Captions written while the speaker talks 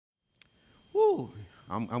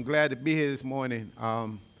I'm glad to be here this morning.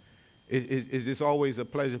 It's just always a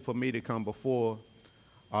pleasure for me to come before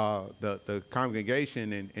the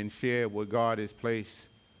congregation and share what God has placed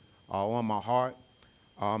on my heart.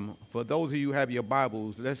 For those of you who have your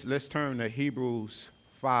Bibles, let's turn to Hebrews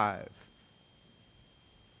 5.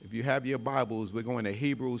 If you have your Bibles, we're going to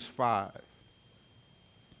Hebrews 5.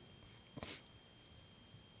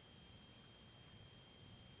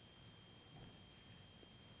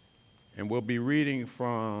 And we'll be reading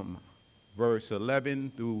from verse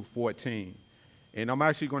 11 through 14. And I'm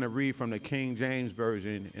actually going to read from the King James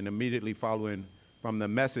Version and immediately following from the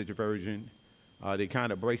Message Version. That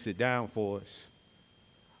kind of breaks it down for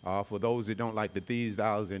us. For those that don't like the these,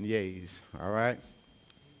 thous, and yeas. All right?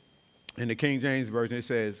 In the King James Version, it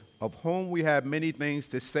says, "Of whom we have many things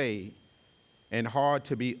to say and hard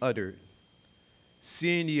to be uttered,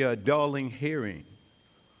 seeing ye are dull in hearing.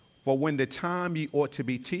 For when the time ye ought to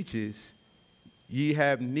be teachers, ye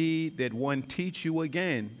have need that one teach you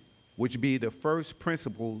again, which be the first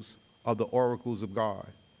principles of the oracles of God,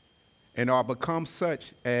 and are become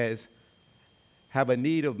such as have a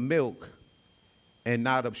need of milk and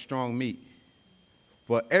not of strong meat.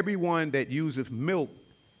 For everyone that useth milk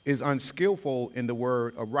is unskillful in the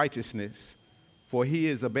word of righteousness, for he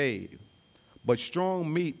is a babe. But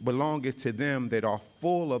strong meat belongeth to them that are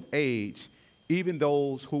full of age, even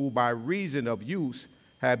those who by reason of use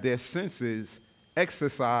have their senses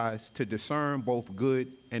exercised to discern both good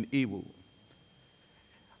and evil."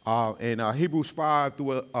 In Hebrews 5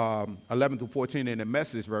 through 11 through 14 in the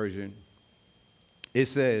Message Version, it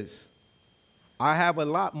says, "I have a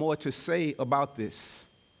lot more to say about this,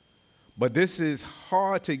 but this is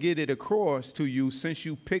hard to get it across to you since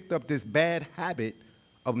you picked up this bad habit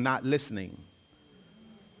of not listening.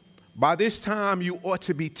 By this time, you ought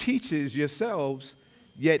to be teachers yourselves,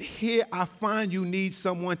 yet here I find you need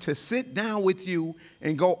someone to sit down with you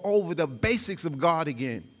and go over the basics of God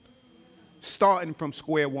again, starting from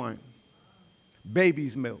square one,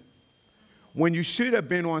 baby's milk, when you should have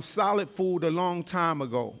been on solid food a long time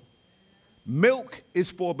ago. Milk is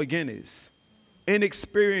for beginners,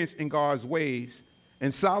 inexperienced in God's ways,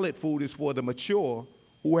 and solid food is for the mature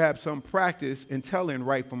who have some practice in telling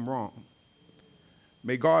right from wrong.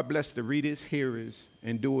 May God bless the readers, hearers,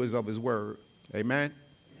 and doers of his word. Amen.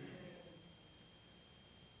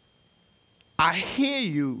 I hear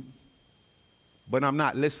you, but I'm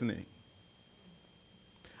not listening.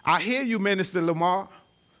 I hear you, Minister Lamar,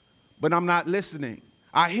 but I'm not listening.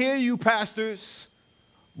 I hear you, pastors,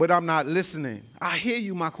 but I'm not listening. I hear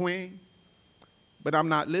you, my queen, but I'm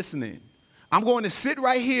not listening. I'm going to sit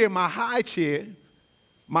right here in my high chair,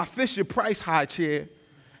 my Fisher-Price high chair,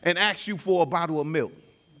 and ask you for a bottle of milk.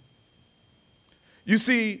 You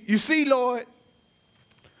see, Lord,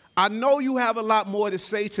 I know you have a lot more to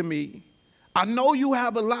say to me. I know you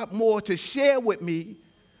have a lot more to share with me,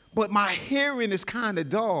 but my hearing is kind of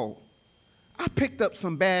dull. I picked up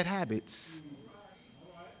some bad habits."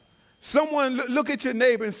 Someone look at your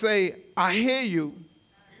neighbor and say, "I hear you,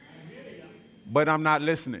 but I'm not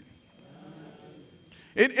listening."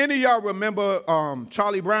 Any of y'all remember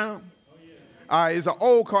Charlie Brown? It's an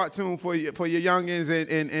old cartoon for your youngins,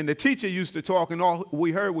 and the teacher used to talk, and all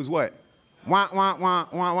we heard was what? Wah, wah, wah,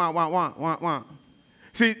 wah, wah, wah, wah, wah, wah.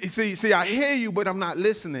 See, I hear you, but I'm not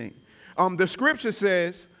listening. The scripture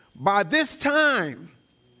says, by this time,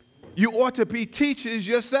 you ought to be teachers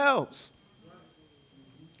yourselves.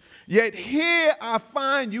 Yet here I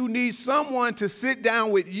find you need someone to sit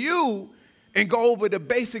down with you and go over the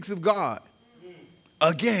basics of God.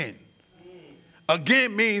 Again.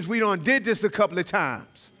 Again means we done did this a couple of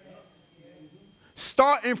times.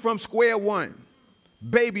 Starting from square one,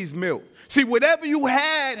 baby's milk. See, whatever you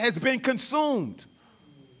had has been consumed.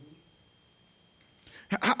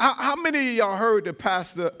 How many of y'all heard the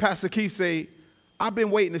Pastor Keith say, "I've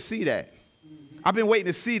been waiting to see that. I've been waiting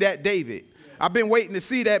to see that David. I've been waiting to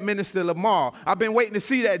see that Minister Lamar. I've been waiting to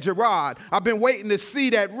see that Gerard. I've been waiting to see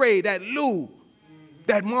that Ray, that Lou,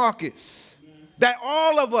 that Marcus, that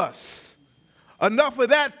all of us. Enough of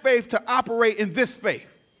that faith to operate in this faith."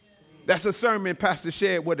 That's a sermon Pastor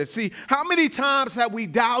shared with us. See, how many times have we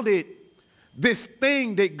doubted this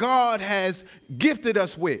thing that God has gifted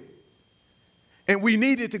us with? And we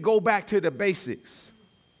needed to go back to the basics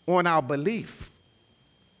on our belief.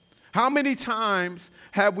 How many times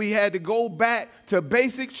have we had to go back to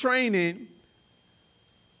basic training,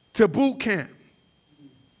 to boot camp?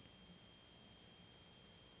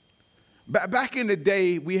 Back in the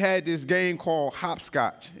day, we had this game called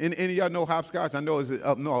hopscotch. Any of y'all know hopscotch? I know it's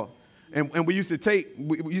up north. And we used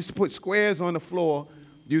to put squares on the floor.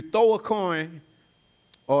 You throw a coin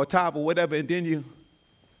or a top or whatever, and then you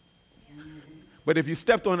But if you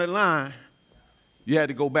stepped on the line, you had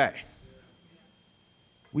to go back.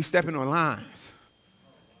 We stepping on lines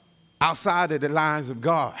outside of the lines of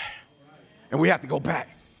God, and we have to go back.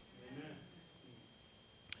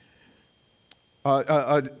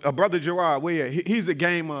 Brother Gerard, he's a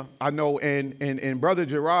gamer, I know, and Brother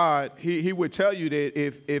Gerard, he would tell you that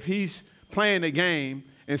if he's playing a game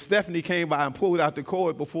and Stephanie came by and pulled out the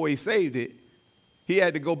cord before he saved it, he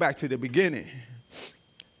had to go back to the beginning.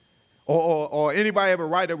 Or anybody ever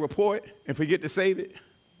write a report and forget to save it?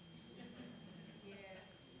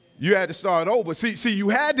 You had to start over. See, you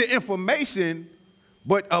had the information,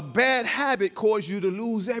 but a bad habit caused you to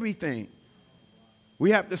lose everything.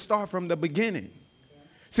 We have to start from the beginning.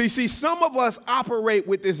 See, some of us operate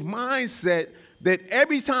with this mindset that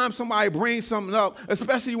every time somebody brings something up,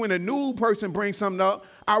 especially when a new person brings something up,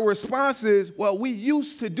 our response is, well, we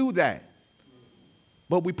used to do that,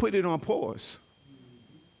 but we put it on pause.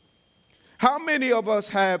 How many of us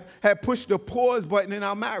have pushed the pause button in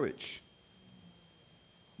our marriage?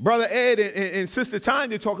 Brother Ed and Sister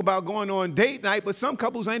Tanya talk about going on date night, but some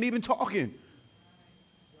couples ain't even talking.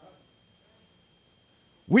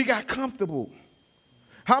 We got comfortable.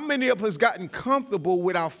 How many of us gotten comfortable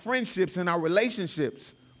with our friendships and our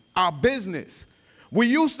relationships, our business? We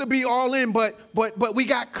used to be all in, but we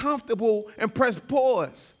got comfortable and pressed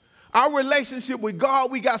pause. Our relationship with God,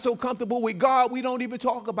 we got so comfortable with God, we don't even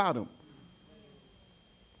talk about him.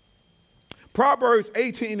 Proverbs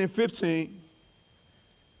 18 and 15.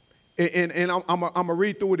 And I'm going to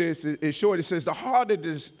read through this. It's short. It says, the heart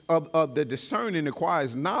of the discerning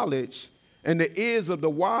acquires knowledge, and the ears of the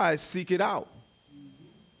wise seek it out.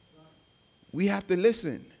 We have to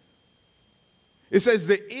listen. It says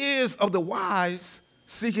the ears of the wise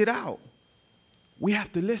seek it out. We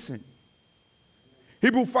have to listen.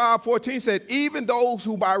 Hebrews 5:14 said, even those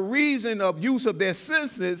who by reason of use of their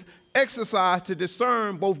senses exercise to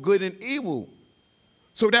discern both good and evil.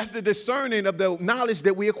 So that's the discerning of the knowledge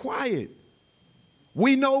that we acquired.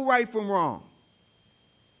 We know right from wrong.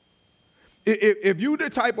 If you're the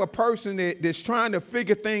type of person that's trying to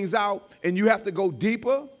figure things out and you have to go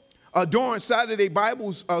deeper, during Saturday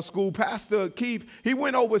Bible school, Pastor Keith, he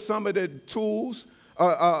went over some of the tools.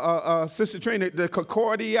 Sister Trina, the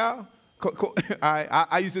Concordia.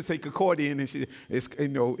 I used to say Concordian,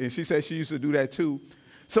 and she said she used to do that too.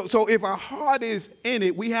 So if our heart is in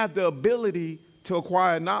it, we have the ability to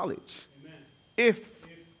acquire knowledge. Amen. If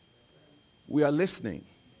we are listening.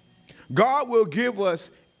 God will give us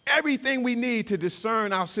everything we need to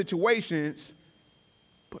discern our situations,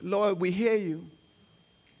 but Lord, we hear you,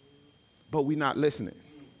 but we're not listening.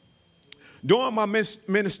 During my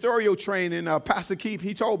ministerial training, Pastor Keith,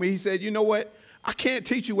 he told me, he said, you know what? I can't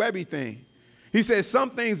teach you everything. He said some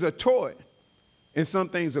things are taught and some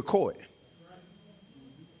things are caught.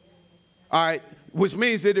 All right, which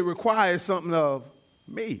means that it requires something of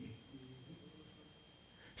me.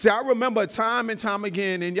 See, I remember time and time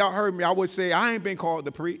again, and y'all heard me, I would say, I ain't been called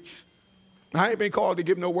to preach. I ain't been called to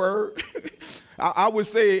give no word. I would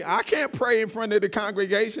say, I can't pray in front of the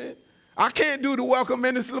congregation. I can't do the welcome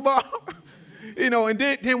minister bar. And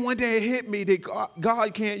then one day it hit me that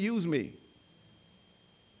God can't use me.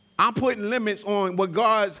 I'm putting limits on what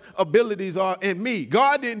God's abilities are in me.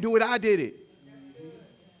 God didn't do it, I did it.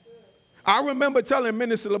 I remember telling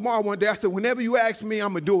Minister Lamar one day, I said, whenever you ask me,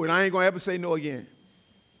 I'm going to do it. I ain't going to ever say no again.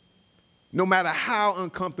 No matter how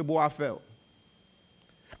uncomfortable I felt.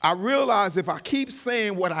 I realized if I keep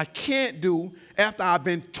saying what I can't do after I've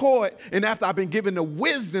been taught and after I've been given the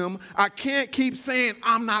wisdom, I can't keep saying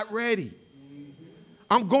I'm not ready.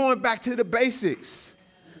 I'm going back to the basics.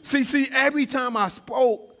 See, every time I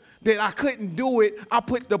spoke that I couldn't do it, I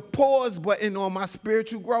put the pause button on my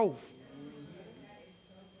spiritual growth.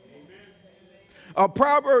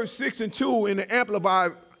 Proverbs 6:2 in the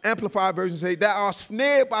Amplified version say, thou art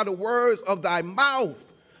snared by the words of thy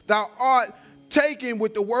mouth. Thou art taken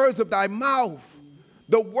with the words of thy mouth.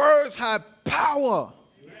 The words have power.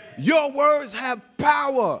 Your words have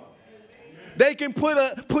power. They can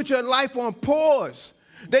put your life on pause.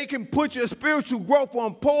 They can put your spiritual growth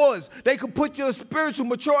on pause. They can put your spiritual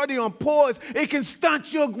maturity on pause. It can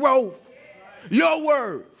stunt your growth. Your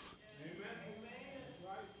words.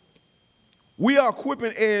 We are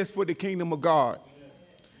equipping heirs for the kingdom of God.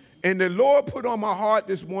 And the Lord put on my heart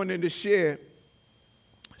this morning to share,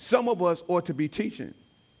 some of us ought to be teaching.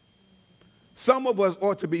 Some of us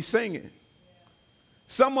ought to be singing.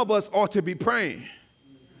 Some of us ought to be praying.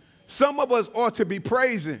 Some of us ought to be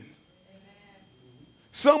praising.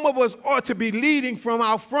 Some of us ought to be leading from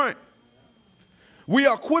our front. We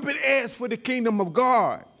are equipping heirs for the kingdom of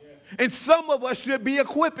God. And some of us should be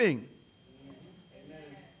equipping.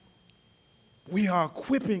 We are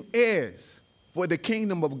equipping heirs for the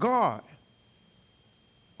kingdom of God.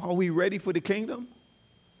 Are we ready for the kingdom?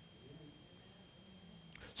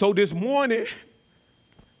 So this morning,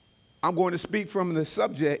 I'm going to speak from the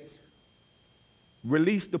subject,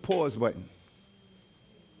 release the pause button.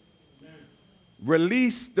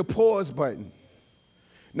 Release the pause button.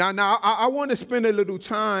 Now, I want to spend a little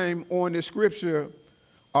time on the scripture,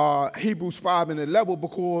 Hebrews 5:11,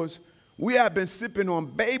 because we have been sipping on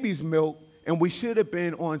baby's milk, and we should have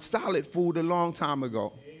been on solid food a long time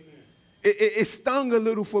ago. It stung a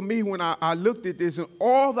little for me when I looked at this and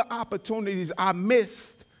all the opportunities I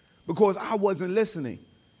missed because I wasn't listening.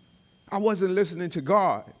 I wasn't listening to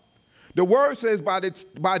God. The word says by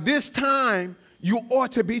this time, you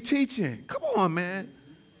ought to be teaching. Come on, man.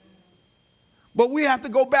 But we have to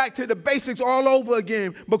go back to the basics all over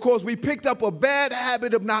again because we picked up a bad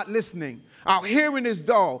habit of not listening. Our hearing is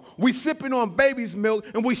dull. We sipping on baby's milk,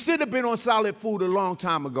 and we should have been on solid food a long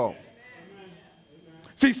time ago.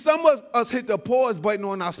 See, some of us hit the pause button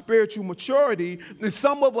on our spiritual maturity, and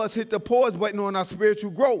some of us hit the pause button on our spiritual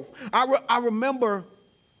growth. I remember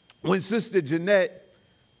when Sister Jeanette,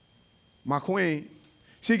 my queen,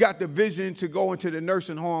 she got the vision to go into the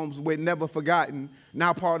nursing homes with Never Forgotten,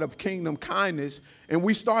 now part of Kingdom Kindness, and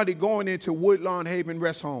we started going into Woodlawn Haven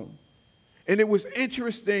Rest Home. And it was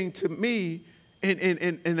interesting to me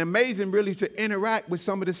and amazing really to interact with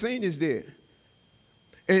some of the seniors there.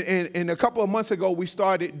 And a couple of months ago, we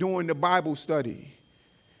started doing the Bible study.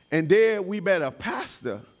 And there we met a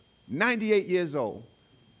pastor, 98 years old.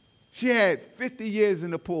 She had 50 years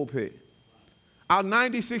in the pulpit. Our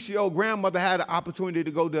 96-year-old grandmother had an opportunity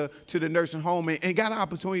to go to the nursing home and got an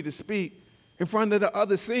opportunity to speak in front of the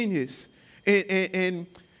other seniors. And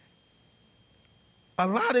a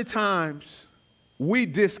lot of times, we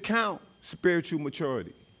discount spiritual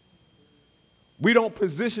maturity. We don't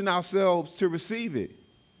position ourselves to receive it.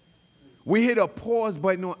 We hit a pause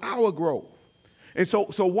button on our growth. And so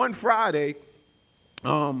one Friday,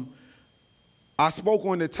 I spoke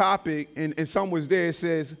on the topic, and someone was there. It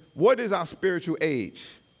says, what is our spiritual age?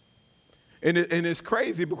 And it's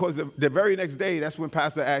crazy because the very next day, that's when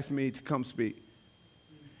Pastor asked me to come speak.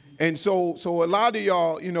 And so a lot of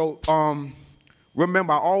y'all,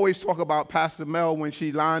 remember, I always talk about Pastor Mel when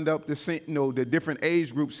she lined up the different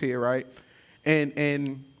age groups here, right?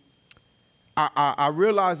 And I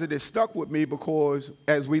realized that it stuck with me because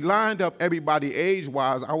as we lined up everybody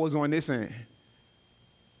age-wise, I was on this end.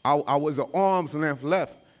 I was an arm's length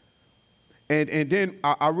left. And then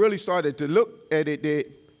I really started to look at it that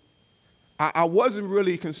I wasn't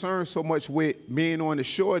really concerned so much with being on the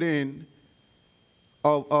short end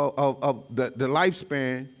of the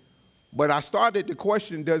lifespan, but I started to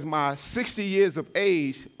question, does my 60 years of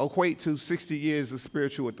age equate to 60 years of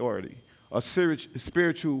spiritual authority, or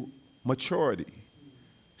spiritual maturity,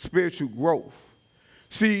 spiritual growth?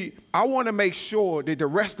 See, I want to make sure that the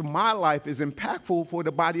rest of my life is impactful for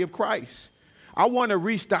the body of Christ. I want to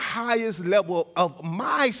reach the highest level of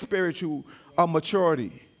my spiritual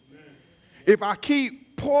maturity. Amen. If I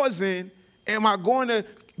keep pausing, am I going to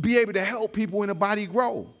be able to help people in the body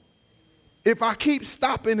grow? If I keep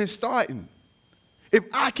stopping and starting, if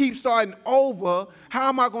I keep starting over, how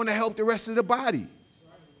am I going to help the rest of the body?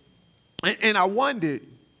 And I wondered,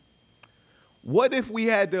 what if we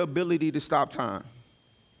had the ability to stop time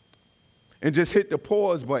and just hit the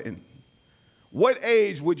pause button? What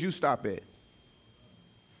age would you stop at?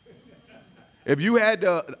 If you had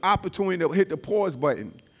the opportunity to hit the pause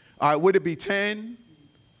button, would it be 10?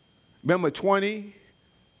 Remember 20,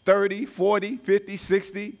 30, 40, 50,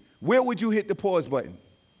 60? Where would you hit the pause button?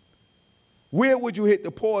 Where would you hit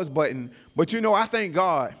the pause button? But I thank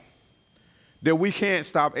God that we can't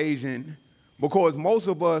stop aging because most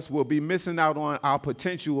of us will be missing out on our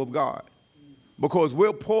potential of God because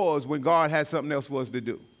we'll pause when God has something else for us to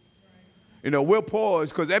do. We'll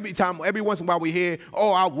pause because every once in a while we hear,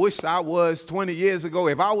 oh, I wish I was 20 years ago.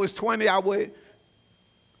 If I was 20, I would.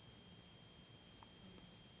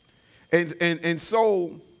 And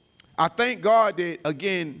so I thank God that,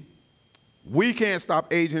 again, we can't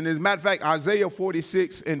stop aging. As a matter of fact, Isaiah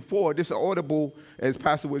 46:4, this is audible, as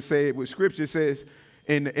Pastor would say, what Scripture says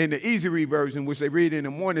in the Easy Read version, which they read in the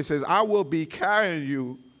morning, it says, I will be carrying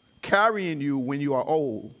you when you are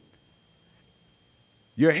old.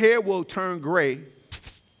 Your hair will turn gray,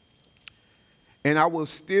 and I will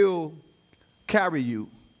still carry you.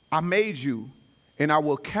 I made you, and I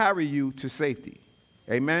will carry you to safety.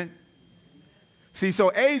 Amen? See,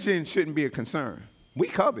 so aging shouldn't be a concern. We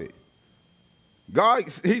covered. God,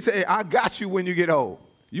 he said, I got you when you get old.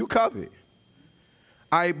 You covered.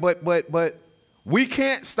 But we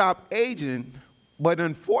can't stop aging, but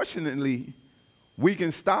unfortunately, we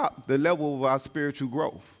can stop the level of our spiritual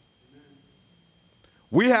growth.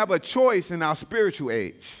 We have a choice in our spiritual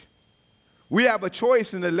age. We have a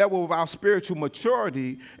choice in the level of our spiritual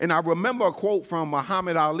maturity. And I remember a quote from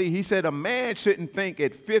Muhammad Ali. He said, a man shouldn't think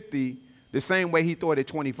at 50 the same way he thought at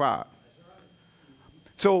 25.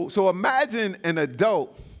 So imagine an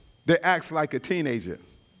adult that acts like a teenager.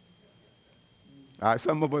 All right,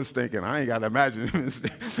 some of us thinking, I ain't got to imagine.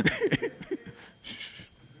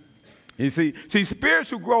 You see,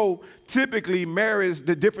 spiritual growth typically mirrors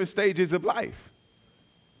the different stages of life.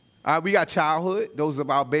 We got childhood, those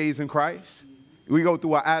are our babes in Christ. We go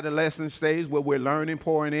through our adolescent stage where we're learning,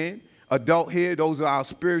 pouring in. Adulthood, those are our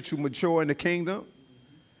spiritual mature in the kingdom.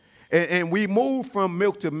 And we move from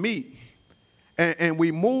milk to meat, and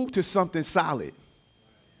we move to something solid.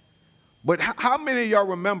 But how many of y'all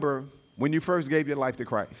remember when you first gave your life to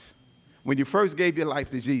Christ? When you first gave your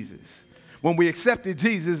life to Jesus? When we accepted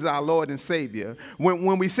Jesus as our Lord and Savior?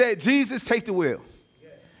 When we said, Jesus, take the wheel.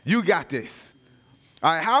 You got this.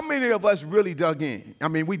 All right, how many of us really dug in? I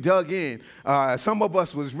mean, we dug in. Some of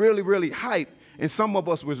us was really, really hyped, and some of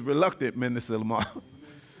us was reluctant, Minister Lamar.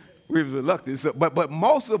 We was reluctant. But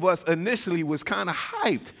most of us initially was kind of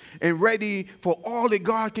hyped and ready for all that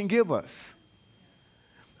God can give us.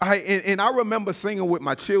 All right, and I remember singing with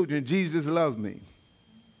my children, Jesus loves me.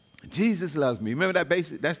 Jesus loves me. Remember that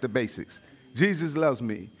basic? That's the basics. Jesus loves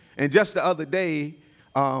me. And just the other day,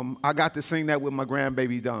 I got to sing that with my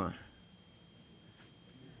grandbaby Don.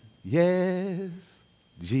 Yes,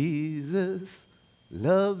 Jesus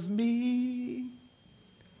loves me.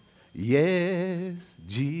 Yes,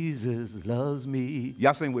 Jesus loves me.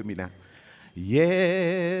 Y'all sing with me now.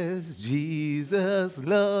 Yes, Jesus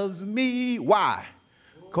loves me. Why?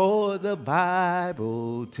 'Cause the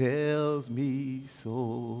Bible tells me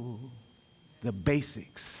so. The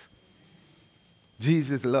basics.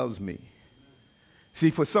 Jesus loves me.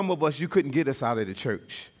 See, for some of us, you couldn't get us out of the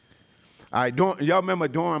church. All right, y'all remember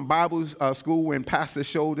during Bible school when Pastor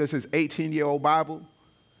showed us his 18-year-old Bible?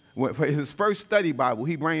 For his first study Bible,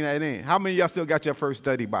 he bring that in. How many of y'all still got your first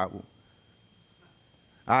study Bible?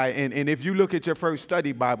 All right, and if you look at your first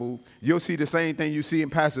study Bible, you'll see the same thing you see in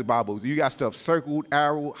Pastor's Bibles. You got stuff circled,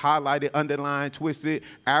 arrowed, highlighted, underlined, twisted,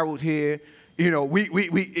 arrowed here. You know,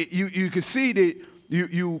 you can see that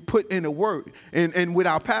you put in the word. And with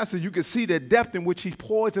our pastor, you can see the depth in which he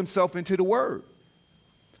pours himself into the word.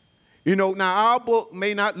 You know, now our book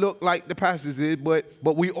may not look like the pastor's did, but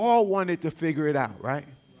we all wanted to figure it out, right?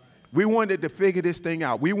 We wanted to figure this thing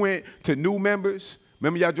out. We went to new members.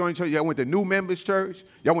 Remember y'all joined church? Y'all went to new members church.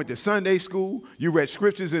 Y'all went to Sunday school. You read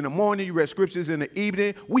scriptures in the morning. You read scriptures in the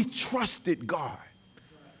evening. We trusted God.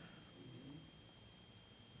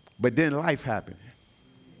 But then life happened.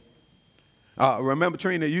 Remember,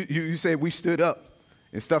 Trina, you said we stood up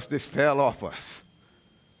and stuff just fell off us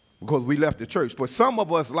because we left the church. For some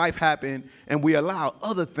of us, life happened and we allowed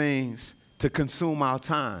other things to consume our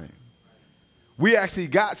time. We actually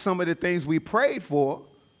got some of the things we prayed for,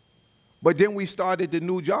 but then we started the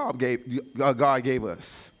new job God gave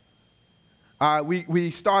us.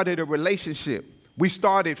 We started a relationship. We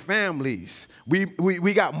started families.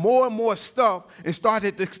 We got more and more stuff and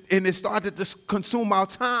it started to consume our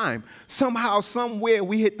time. Somehow, somewhere,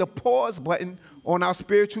 we hit the pause button on our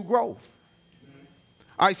spiritual growth.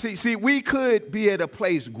 I see, we could be at a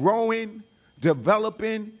place growing,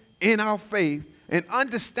 developing in our faith, and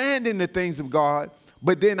understanding the things of God,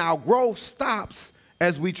 but then our growth stops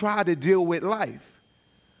as we try to deal with life.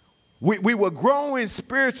 We were growing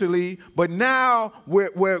spiritually, but now we're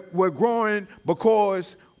growing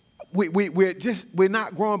because we're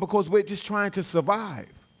not growing because we're just trying to survive.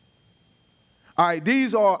 All right,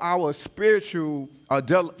 these are our spiritual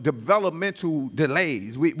developmental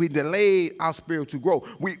delays. We delayed our spiritual growth.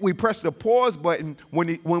 We pressed the pause button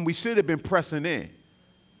when we should have been pressing in.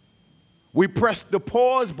 We pressed the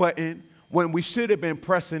pause button when we should have been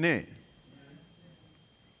pressing in.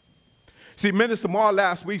 See, Minister Marr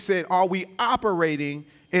last week said, are we operating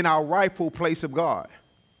in our rightful place of God?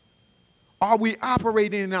 Are we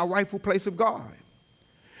operating in our rightful place of God?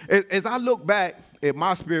 As I look back at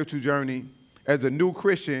my spiritual journey as a new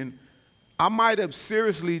Christian, I might have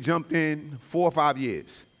seriously jumped in 4 or 5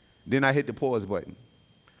 years. Then I hit the pause button.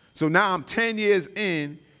 So now I'm 10 years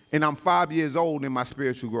in, and I'm 5 years old in my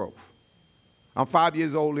spiritual growth. I'm 5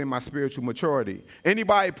 years old in my spiritual maturity.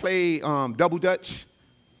 Anybody play double dutch?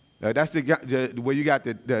 That's where you got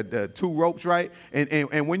the two ropes, right?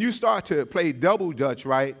 And when you start to play double dutch,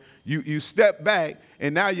 right, you step back,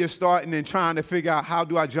 and now you're starting and trying to figure out, how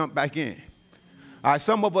do I jump back in?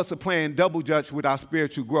 Some of us are playing double dutch with our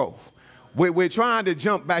spiritual growth. We're trying to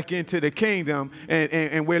jump back into the kingdom,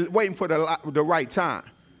 and we're waiting for the right time.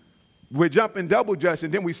 We're jumping double dutch,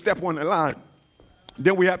 and then we step on the line.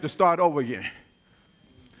 Then we have to start over again.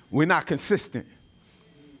 We're not consistent.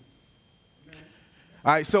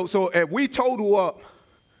 All right, so if we total up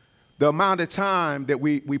the amount of time that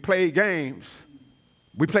we play games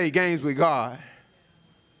with God,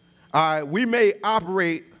 we may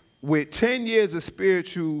operate with 10 years of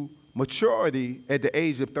spiritual maturity at the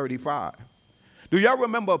age of 35. Do y'all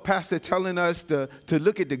remember a pastor telling us to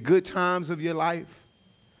look at the good times of your life?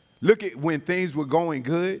 Look at when things were going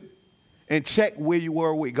good and check where you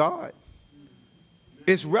were with God.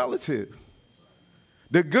 It's relative.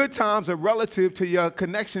 The good times are relative to your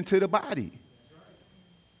connection to the body.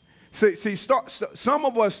 See, some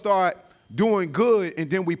of us start doing good and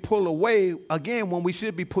then we pull away again when we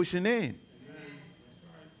should be pushing in.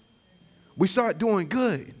 We start doing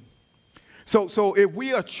good. So if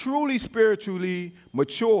we are truly spiritually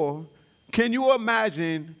mature, can you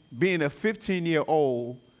imagine being a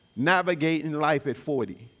 15-year-old navigating life at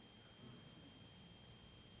 40?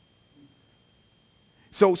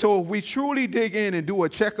 So if we truly dig in and do a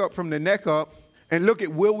checkup from the neck up and look at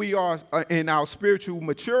where we are in our spiritual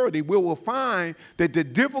maturity, we will find that the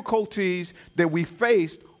difficulties that we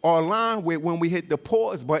faced are aligned with when we hit the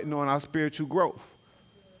pause button on our spiritual growth.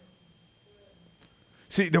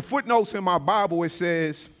 See, the footnotes in my Bible, it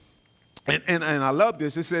says, and I love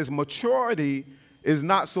this, it says maturity is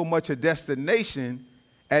not so much a destination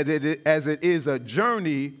as it is a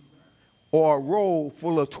journey or a road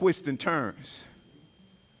full of twists and turns.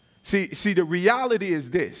 See, the reality is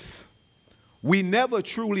this. We never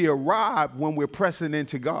truly arrive when we're pressing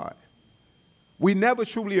into God. We never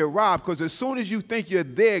truly arrive because as soon as you think you're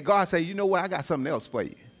there, God says, you know what, I got something else for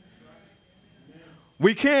you.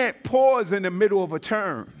 We can't pause in the middle of a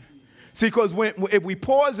turn. See, because if we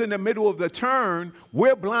pause in the middle of the turn,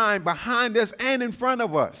 we're blind behind us and in front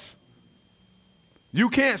of us. You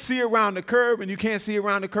can't see around the curve and you can't see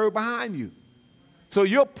around the curve behind you. So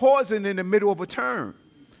you're pausing in the middle of a turn.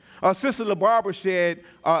 Sister LaBarbara shared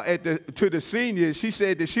to the seniors, she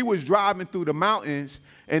said that she was driving through the mountains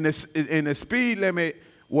and the speed limit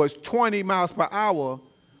was 20 miles per hour,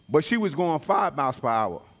 but she was going 5 miles per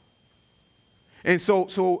hour. And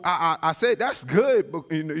so I said, that's good.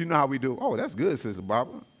 But you know how we do. Oh, that's good, Sister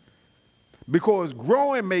Barbara. Because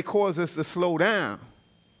growing may cause us to slow down,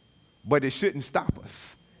 but it shouldn't stop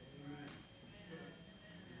us.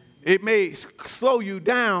 It may slow you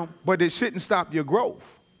down, but it shouldn't stop your growth.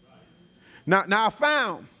 Now I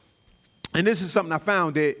found, and this is something I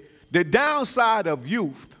found, that the downside of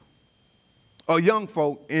youth or young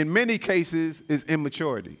folk in many cases is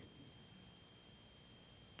immaturity.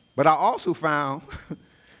 But I also found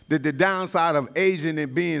that the downside of aging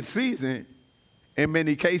and being seasoned in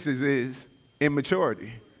many cases is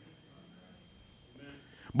immaturity. Amen.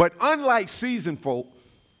 But unlike seasoned folk,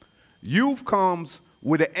 youth comes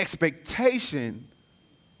with an expectation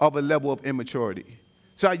of a level of immaturity.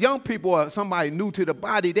 So our young people are somebody new to the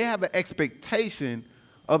body. They have an expectation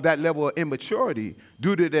of that level of immaturity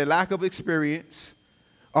due to their lack of experience.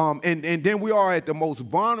 And then we are at the most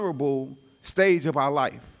vulnerable stage of our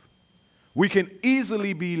life. We can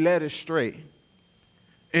easily be led astray.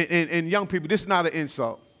 And young people, this is not an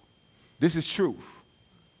insult. This is truth.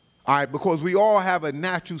 All right, because we all have a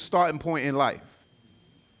natural starting point in life.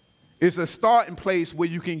 It's a starting place where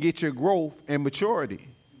you can get your growth and maturity.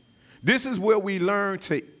 This is where we learn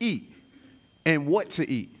to eat and what to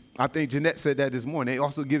eat. I think Jeanette said that this morning. It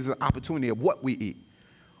also gives us an opportunity of what we eat.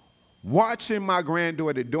 Watching my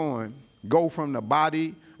granddaughter Dawn go from the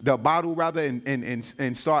bottle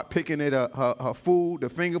and start picking at her food, the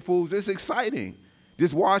finger foods, it's exciting.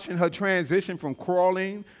 Just watching her transition from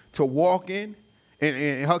crawling to walking. And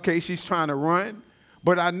in her case, she's trying to run.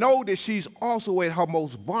 But I know that she's also at her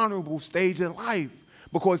most vulnerable stage in life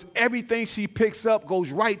because everything she picks up goes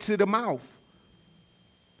right to the mouth.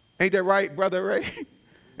 Ain't that right, Brother Ray?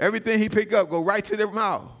 Everything he pick up go right to the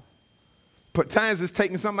mouth. Times is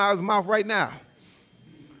taking something out of his mouth right now.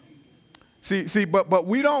 See, but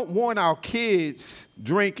we don't want our kids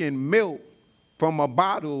drinking milk from a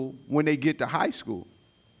bottle when they get to high school.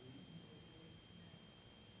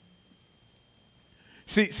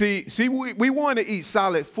 See, we want to eat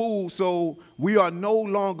solid food so we are no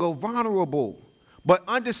longer vulnerable. But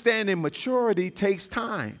understanding maturity takes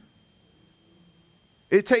time.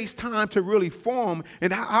 It takes time to really form.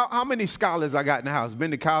 And how many scholars I got in the house?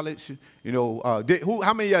 Been to college? You know,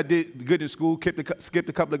 how many of y'all did good in school, skipped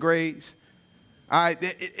a couple of grades? All right,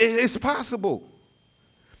 it's possible.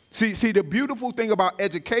 See, the beautiful thing about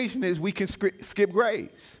education is we can skip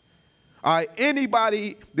grades. All right,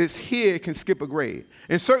 anybody that's here can skip a grade.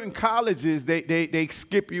 In certain colleges, they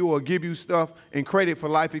skip you or give you stuff and credit for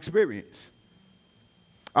life experience.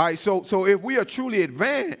 All right, so if we are truly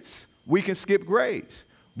advanced, we can skip grades.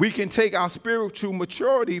 We can take our spiritual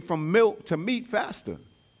maturity from milk to meat faster.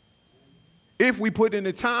 If we put in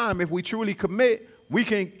the time, if we truly commit, we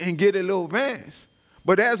can get a little advanced.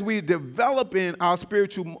 But as we develop in our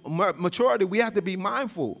spiritual maturity, we have to be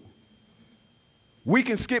mindful. We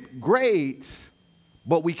can skip grades,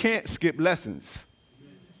 but we can't skip lessons.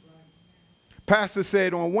 Pastor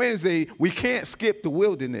said on Wednesday, we can't skip the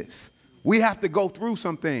wilderness. We have to go through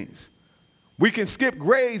some things. We can skip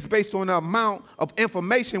grades based on the amount of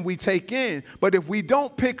information we take in, but if we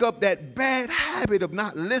don't pick up that bad habit of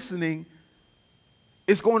not listening,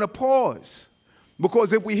 it's going to pause.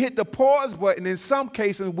 Because if we hit the pause button, in some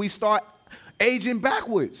cases, we start aging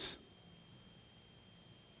backwards.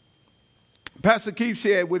 Pastor Keith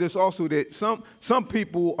shared with us also that some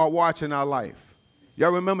people are watching our life.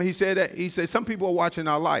 Y'all remember he said that? He said some people are watching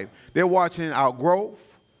our life. They're watching our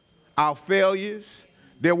growth, our failures.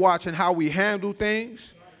 They're watching how we handle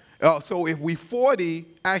things. So if we 40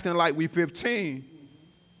 acting like we 15,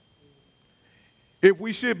 if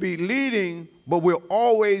we should be leading, but we're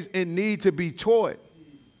always in need to be taught,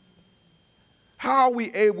 how are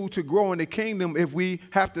we able to grow in the kingdom if we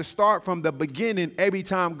have to start from the beginning every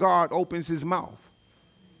time God opens his mouth?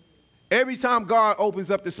 Every time God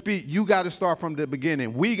opens up to speak, you got to start from the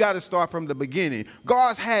beginning. We got to start from the beginning.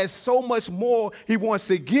 God has so much more he wants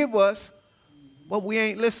to give us, but we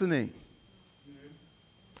ain't listening.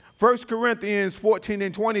 1 Corinthians 14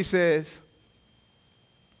 and 20 says,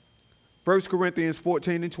 1 Corinthians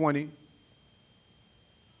 14 and 20.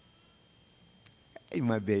 Hey,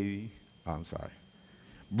 my baby. Oh, I'm sorry.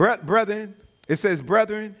 Brethren, it says,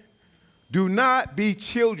 brethren, do not be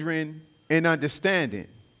children in understanding.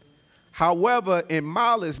 However, in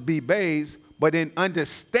malice be babes, but in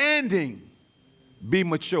understanding be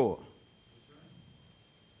mature.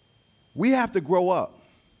 We have to grow up.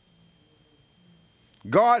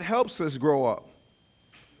 God helps us grow up.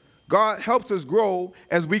 God helps us grow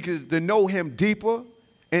as we get to know him deeper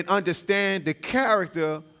and understand the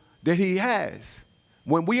character that he has.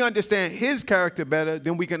 When we understand his character better,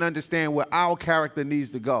 then we can understand where our character needs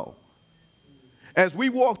to go. As we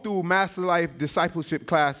walk through Master Life discipleship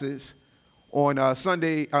classes on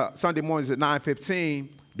Sunday mornings at 9:15,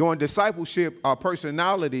 during discipleship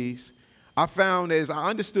personalities, I found as I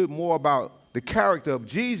understood more about the character of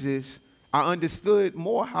Jesus, I understood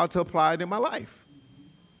more how to apply it in my life.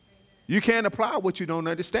 You can't apply what you don't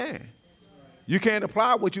understand. You can't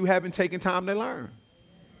apply what you haven't taken time to learn.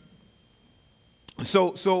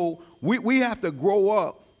 So we have to grow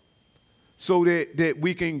up so that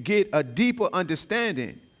we can get a deeper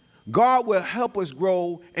understanding. God will help us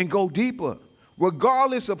grow and go deeper.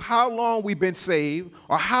 Regardless of how long we've been saved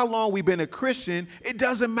or how long we've been a Christian, it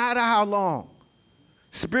doesn't matter how long.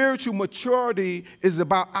 Spiritual maturity is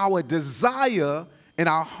about our desire and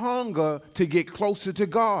our hunger to get closer to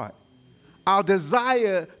God. Our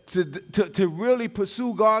desire to really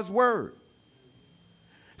pursue God's word.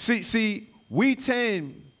 See, we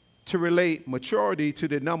tend to relate maturity to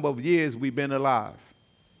the number of years we've been alive.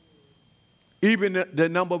 Even the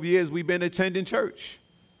number of years we've been attending church.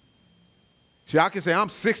 See, I can say I'm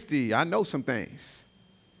 60. I know some things.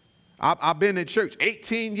 I've been in church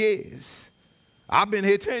 18 years. I've been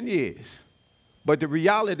here 10 years. But the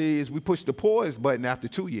reality is we push the pause button after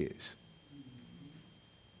 2 years.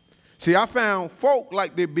 See, I found folk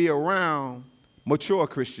like to be around mature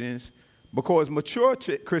Christians because mature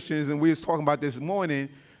Christians, and we was talking about this morning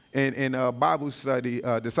in Bible study,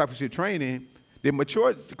 discipleship training, the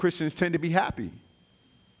mature Christians tend to be happy.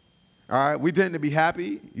 All right, we tend to be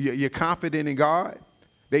happy. You're confident in God.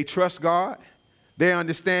 They trust God. They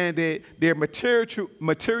understand that their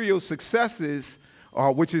material successes,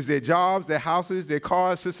 which is their jobs, their houses, their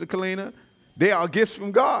cars, Sister Kalina, they are gifts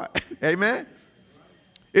from God. Amen?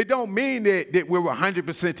 It don't mean that we're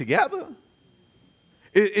 100% together.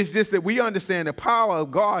 It's just that we understand the power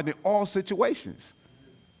of God in all situations.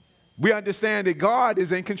 We understand that God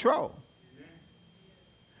is in control.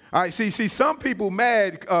 All right, see, some people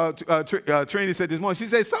mad, Trini said this morning, she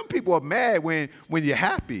said some people are mad when you're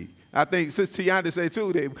happy. I think Sister Tiana said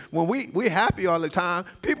too, that when we're happy all the time,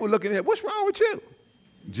 people looking at, what's wrong with you?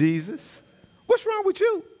 Jesus. What's wrong with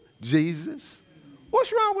you? Jesus.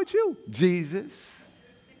 What's wrong with you? Jesus.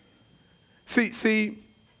 See,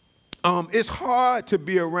 it's hard to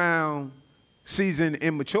be around seasoned,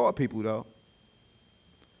 immature people, though.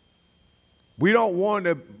 We don't want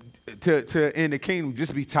to in the kingdom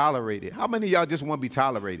just be tolerated. How many of y'all just want to be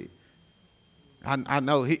tolerated? I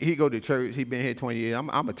know he go to church. He been here 20 years. I'm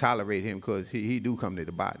going to tolerate him because he do come to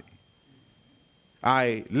the body.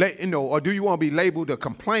 Or do you want to be labeled a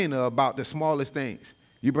complainer about the smallest things?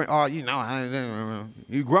 You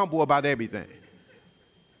you grumble about everything.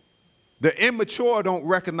 The immature don't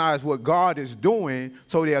recognize what God is doing,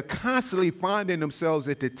 so they are constantly finding themselves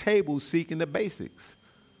at the table seeking the basics.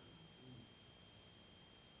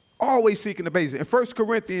 Always seeking the basics. In 1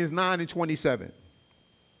 Corinthians 9:27.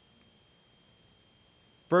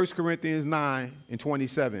 1 Corinthians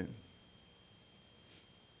 9:27.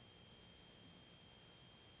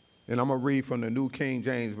 And I'm going to read from the New King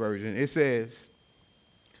James Version. It says,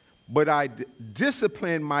 "But I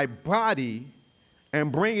discipline my body and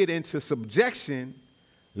bring it into subjection,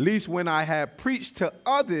 lest when I have preached to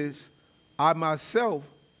others, I myself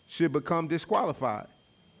should become disqualified."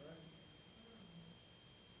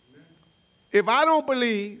 If I don't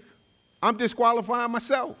believe, I'm disqualifying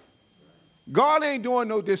myself. God ain't doing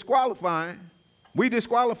no disqualifying. We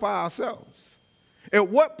disqualify ourselves. At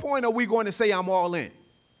what point are we going to say I'm all in?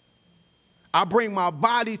 I bring my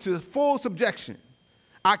body to full subjection.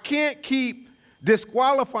 I can't keep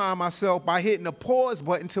disqualifying myself by hitting the pause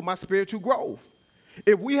button to my spiritual growth.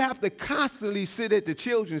 If we have to constantly sit at the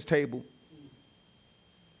children's table,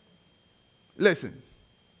 listen,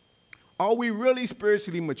 are we really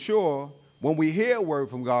spiritually mature when we hear a word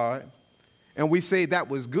from God and we say that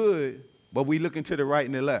was good, but we looking to the right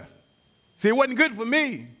and the left? See, it wasn't good for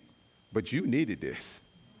me, but you needed this.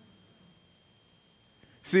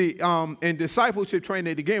 See, in discipleship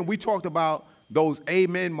training, again, we talked about those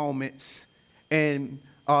amen moments and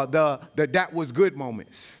the that was good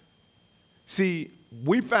moments. See,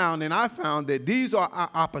 I found that these are our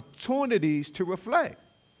opportunities to reflect,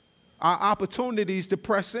 our opportunities to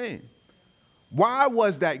press in. Why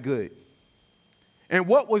was that good? And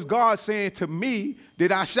what was God saying to me?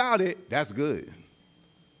 Did I shout it? That's good.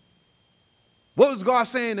 What was God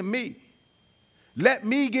saying to me? Let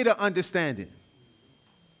me get an understanding.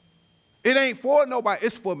 It ain't for nobody.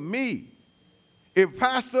 It's for me. If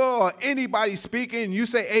pastor or anybody speaking, you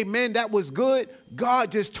say, amen, that was good,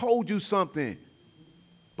 God just told you something,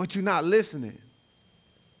 but you're not listening.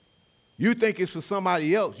 You think it's for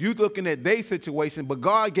somebody else. You're looking at their situation, but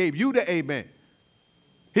God gave you the amen.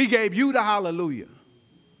 He gave you the hallelujah.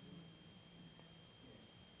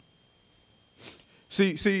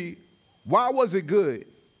 See, why was it good?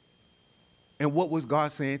 And what was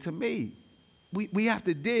God saying to me? We have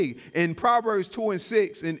to dig. In Proverbs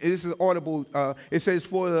 2:6, and this is audible, it says,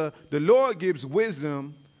 "For the Lord gives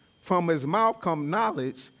wisdom, from his mouth come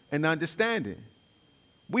knowledge and understanding."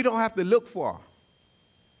 We don't have to look far.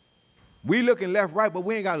 We looking left, right, but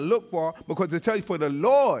we ain't got to look far, because it tells you, for the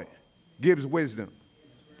Lord gives wisdom.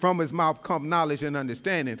 From his mouth come knowledge and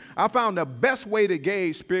understanding. I found the best way to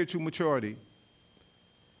gauge spiritual maturity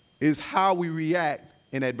is how we react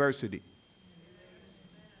in adversity.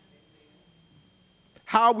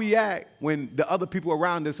 How we act when the other people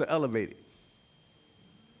around us are elevated.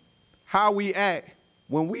 How we act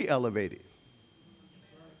when we elevate it.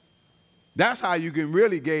 That's how you can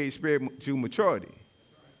really gauge spiritual maturity.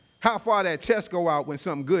 How far that chest go out when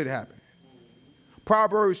something good happens.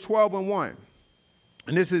 Proverbs 12:1.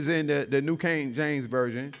 And this is in the New King James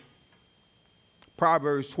Version.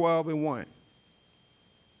 Proverbs 12:1.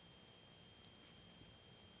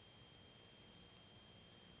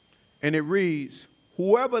 And it reads,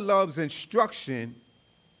 "Whoever loves instruction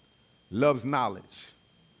loves knowledge.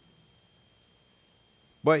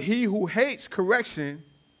 But he who hates correction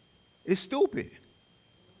is stupid."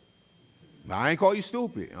 Now, I ain't call you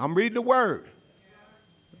stupid. I'm reading the word.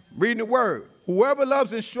 Reading the word. Whoever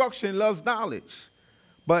loves instruction loves knowledge.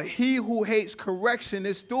 But he who hates correction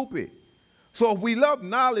is stupid. So if we love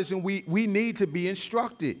knowledge, and we need to be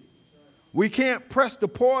instructed. We can't press the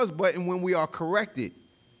pause button when we are corrected.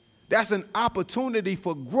 That's an opportunity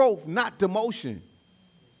for growth, not demotion.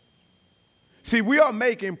 See, we are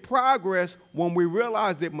making progress when we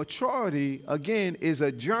realize that maturity, again, is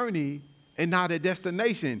a journey and not a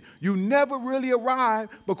destination. You never really arrive,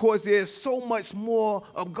 because there's so much more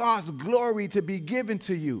of God's glory to be given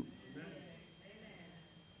to you.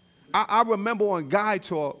 I remember on Guy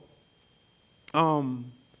Talk,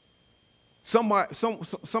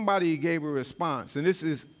 somebody gave a response, and this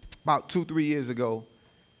is about 2-3 years ago.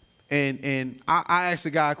 And I asked the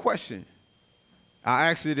guy a question. I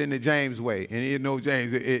asked it in the James way. And you know,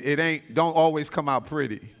 James, it don't always come out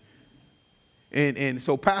pretty. And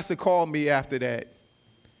so Pastor called me after that.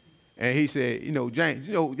 And he said, James,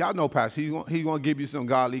 y'all know Pastor, he's going to give you some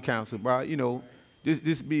godly counsel, bro.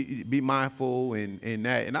 Just be mindful and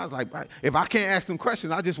that. And I was like, if I can't ask them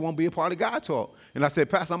questions, I just won't be a part of God talk. And I said,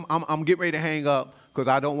 Pastor, I'm getting ready to hang up because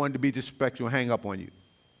I don't want to be disrespectful and hang up on you.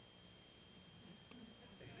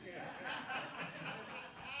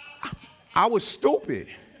 I was stupid.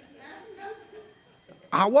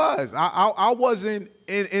 I was. I wasn't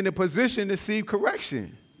in a position to see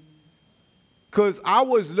correction. Because I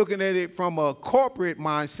was looking at it from a corporate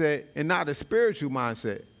mindset and not a spiritual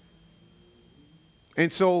mindset.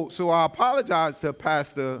 And so I apologized to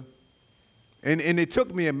Pastor, and it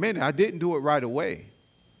took me a minute. I didn't do it right away.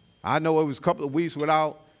 I know it was a couple of weeks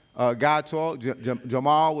without God talk.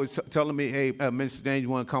 Jamal was telling me, hey, Mr. James, you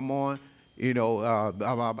want to come on? You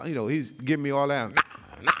know, he's giving me all that.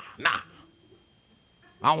 Nah.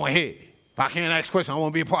 I don't want to hear it. If I can't ask questions, I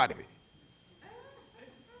want to be a part of it.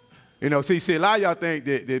 You know, see, a lot of y'all think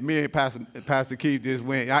that me and Pastor Keith just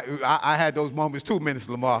went. I had those moments too,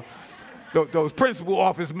 Minister Lamar. Those principal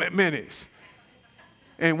office minutes.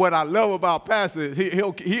 And what I love about Pastor,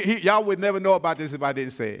 y'all would never know about this if I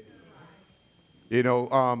didn't say it. You know,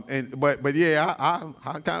 but yeah,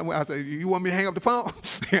 I kind of, I said, you want me to hang up the phone?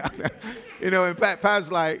 You know, in fact,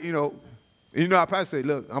 Pastor's like, you know how Pastor said,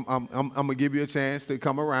 look, I'm gonna give you a chance to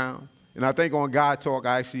come around. And I think on God Talk,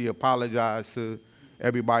 I actually apologized to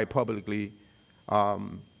everybody publicly.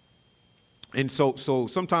 And so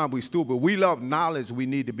sometimes we stupid. We love knowledge. We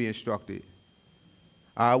need to be instructed.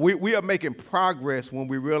 We are making progress when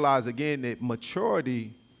we realize, again, that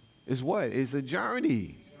maturity is what? It's a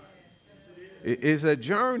journey. It's a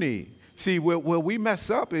journey. See, where we mess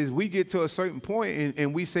up is we get to a certain point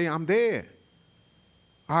and we say, I'm there.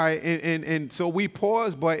 All right, and so we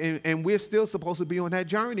pause, and we're still supposed to be on that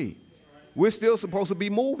journey. We're still supposed to be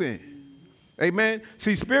moving. Amen.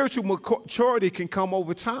 See, spiritual maturity can come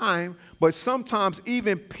over time, but sometimes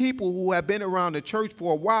even people who have been around the church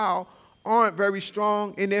for a while aren't very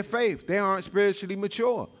strong in their faith. They aren't spiritually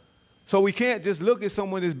mature. So we can't just look at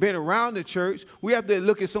someone that's been around the church. We have to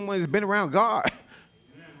look at someone that's been around God.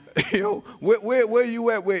 You know, where are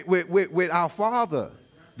you at with our Father?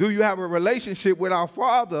 Do you have a relationship with our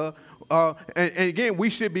Father? And again,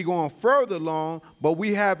 we should be going further along, but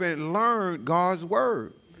we haven't learned God's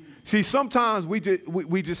word. See, sometimes we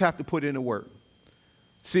just have to put in the work.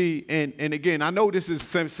 See, and again, I know this is a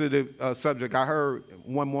sensitive subject. I heard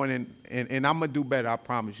one morning, and I'm going to do better, I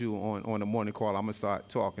promise you, on the morning call. I'm going to start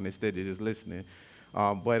talking instead of just listening.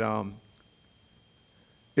 But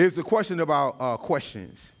it's a question about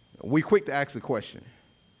questions. We quick to ask a question.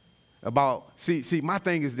 See, my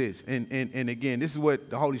thing is this, and again, this is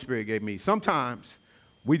what the Holy Spirit gave me. Sometimes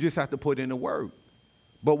we just have to put in the work.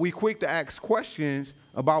 But we quick to ask questions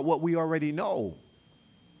about what we already know.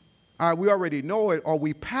 All right, we already know it, or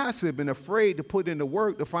we passive and afraid to put in the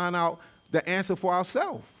work to find out the answer for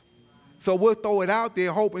ourselves. So we'll throw it out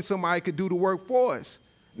there hoping somebody could do the work for us.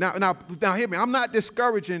 Now hear me. I'm not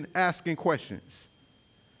discouraging asking questions.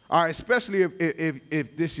 All right, especially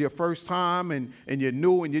if this is your first time and you're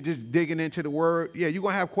new and you're just digging into the word. Yeah, you're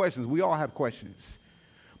going to have questions. We all have questions.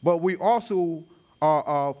 But we also,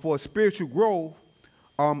 for spiritual growth,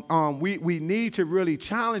 we need to really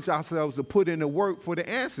challenge ourselves to put in the work for the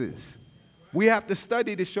answers. We have to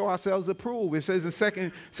study to show ourselves approved. It says in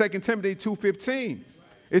 2 Timothy 2:15,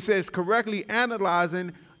 it says correctly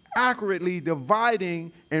analyzing, accurately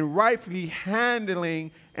dividing, and rightfully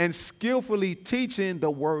handling and skillfully teaching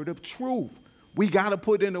the word of truth. We got to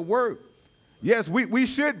put in the work. Yes, we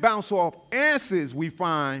should bounce off answers we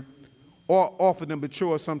find or offer them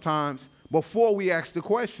mature sometimes before we ask the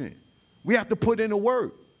question. We have to put in the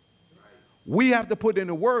work. We have to put in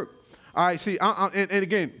the work. All right, see, and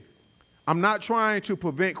again, I'm not trying to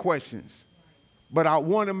prevent questions, but I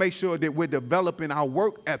want to make sure that we're developing our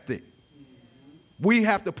work ethic. We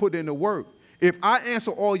have to put in the work. If I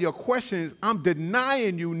answer all your questions, I'm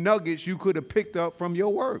denying you nuggets you could have picked up from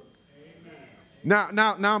your work. Amen.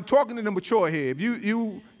 Now I'm talking to the mature here. If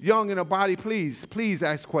you young in the body, please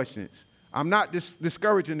ask questions. I'm not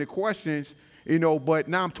discouraging the questions. You know, but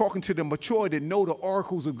now I'm talking to the mature that know the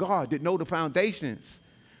oracles of God, that know the foundations.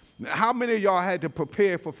 How many of y'all had to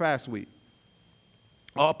prepare for fast week?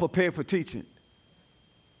 Or prepare for teaching?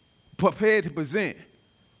 Prepare to present?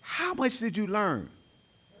 How much did you learn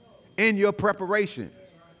in your preparation?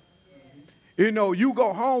 You know, you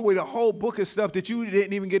go home with a whole book of stuff that you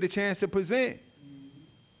didn't even get a chance to present.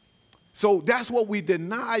 So that's what we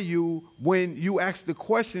deny you when you ask the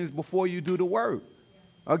questions before you do the work.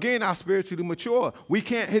 Again, our spiritually mature. We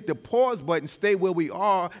can't hit the pause button, stay where we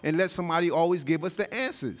are, and let somebody always give us the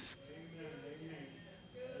answers. Amen.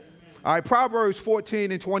 All right, Proverbs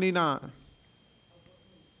 14 and 29.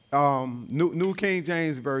 New King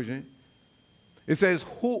James Version. It says,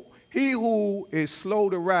 he who is slow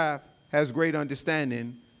to wrath has great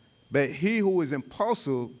understanding, but he who is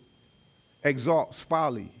impulsive exalts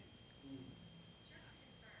folly.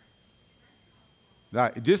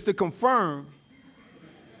 Like, just to confirm,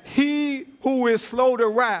 he who is slow to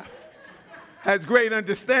wrath has great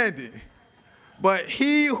understanding, but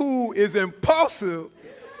he who is impulsive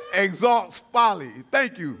exalts folly.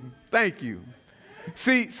 Thank you. Thank you.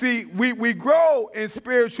 See, we grow in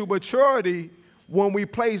spiritual maturity when we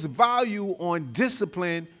place value on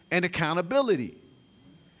discipline and accountability.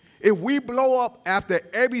 If we blow up after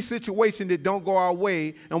every situation that don't go our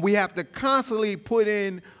way and we have to constantly put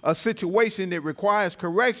in a situation that requires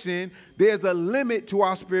correction, there's a limit to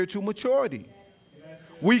our spiritual maturity.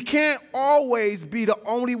 We can't always be the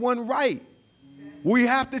only one right. We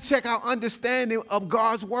have to check our understanding of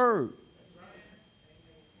God's word.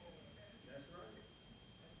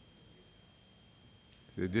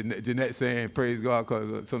 Jeanette saying, praise God,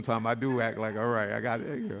 because sometimes I do act like, all right, I got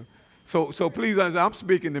it. You know. So please understand, I'm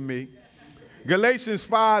speaking to me. Galatians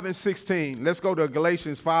 5 and 16. Let's go to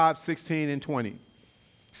Galatians 5, 16 and 20.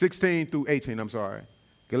 16 through 18, I'm sorry.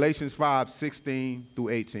 Galatians 5, 16 through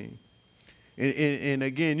 18. And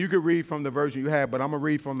again, you can read from the version you have, but I'm going to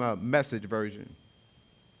read from the Message version.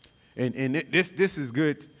 And this is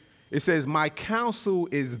good. It says, my counsel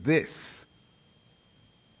is this.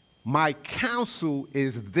 My counsel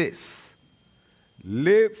is this.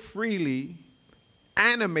 Live freely,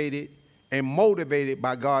 animated, and motivated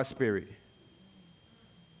by God's Spirit.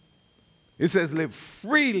 It says live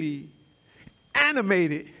freely,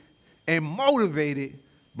 animated, and motivated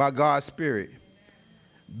by God's Spirit.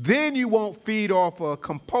 Then you won't feed off of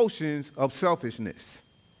compulsions of selfishness.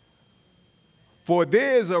 For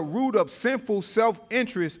there is a root of sinful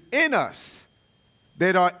self-interest in us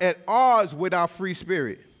that are at odds with our free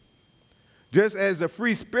spirit, just as the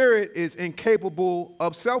free spirit is incapable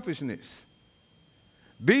of selfishness.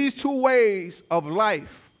 These two ways of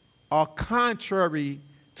life are contrary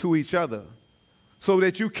to each other, so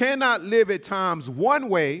that you cannot live at times one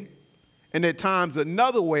way and at times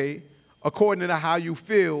another way according to how you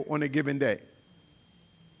feel on a given day.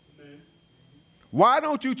 Amen. Why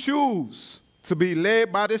don't you choose to be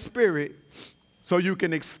led by the Spirit so you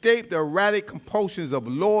can escape the erratic compulsions of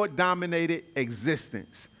Lord-dominated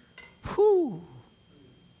existence? Whew.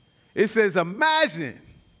 It says, imagine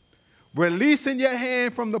releasing your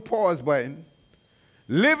hand from the pause button,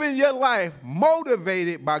 living your life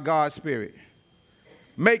motivated by God's Spirit,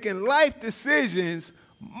 making life decisions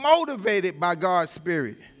motivated by God's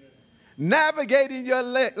Spirit, navigating your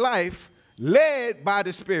life led by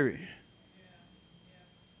the Spirit.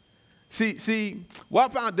 See,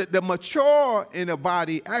 what I found that the mature in the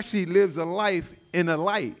body actually lives a life in the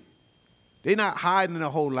light. They're not hiding a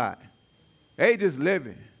whole lot. They just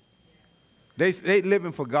living. They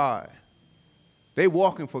living for God. They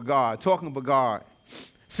walking for God, talking for God.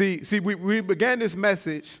 See, we began this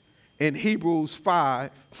message in Hebrews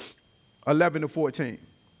 5, 11 to 14.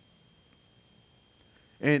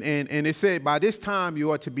 And it said, by this time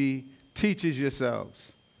you ought to be teachers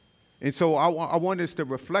yourselves. And so I want us to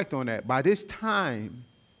reflect on that. By this time,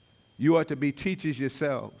 you ought to be teachers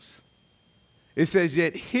yourselves. It says,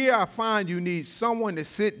 yet here I find you need someone to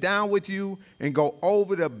sit down with you and go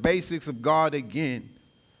over the basics of God again,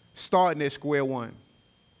 starting at square one.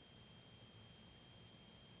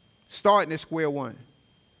 Starting at square one.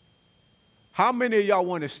 How many of y'all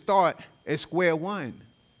want to start at square one?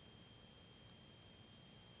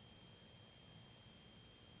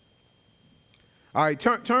 All right,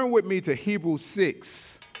 turn with me to Hebrews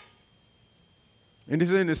 6. And this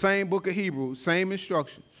is in the same book of Hebrews, same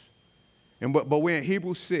instructions. But we're in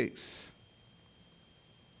Hebrews 6.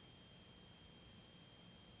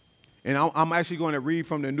 And I'm actually going to read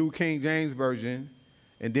from the New King James Version,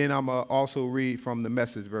 and then I'm going to also read from the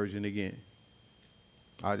Message version again.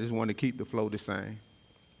 I just want to keep the flow the same.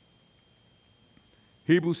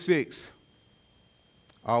 Hebrews 6,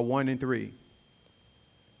 1 and 3.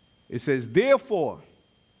 It says, therefore,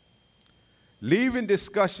 leaving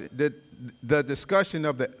discussion, the discussion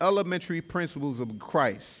of the elementary principles of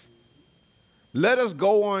Christ, let us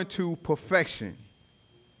go on to perfection,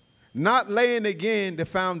 not laying again the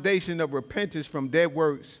foundation of repentance from dead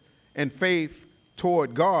works and faith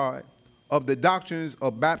toward God, of the doctrines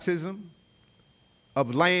of baptism,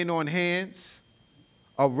 of laying on hands,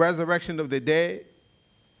 of resurrection of the dead,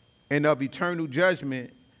 and of eternal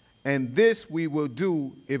judgment, and this we will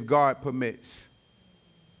do if God permits.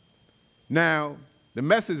 Now, the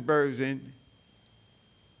Message version,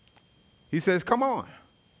 he says, come on.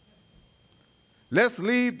 Let's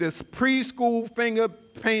leave this preschool finger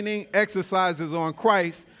painting exercises on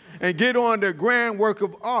Christ and get on the grand work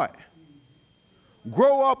of art.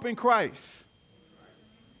 Grow up in Christ.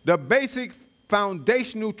 The basic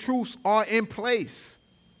foundational truths are in place.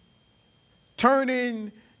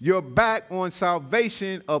 Turning your back on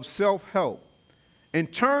salvation of self-help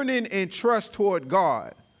and turning in trust toward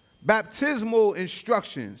God. Baptismal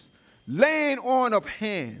instructions, laying on of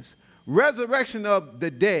hands, resurrection of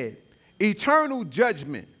the dead, eternal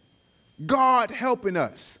judgment, God helping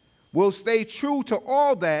us. We'll stay true to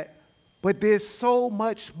all that, but there's so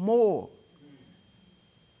much more.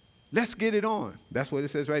 Let's get it on. That's what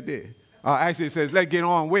it says right there. Actually, it says, let's get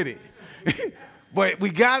on with it. But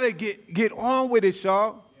we got to get on with it,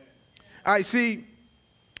 y'all. All right, see,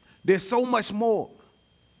 there's so much more.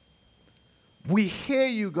 We hear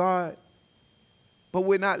you, God, but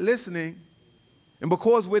we're not listening. And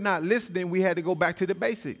because we're not listening, we had to go back to the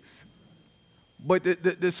basics. But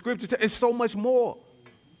the scripture is so much more.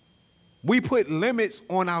 We put limits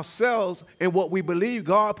on ourselves and what we believe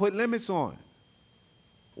God put limits on.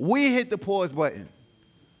 We hit the pause button.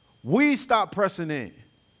 We stop pressing in.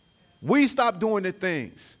 We stop doing the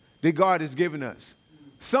things that God has given us.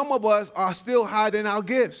 Some of us are still hiding our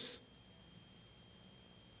gifts.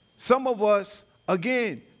 Some of us,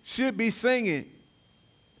 again, should be singing.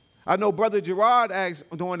 I know Brother Gerard asked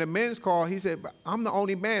during the men's call, he said, I'm the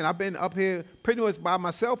only man. I've been up here pretty much by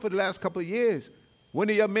myself for the last couple of years. When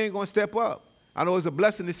are your men going to step up? I know it's a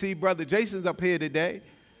blessing to see Brother Jason's up here today.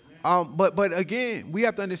 But again, we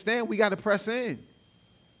have to understand we got to press in.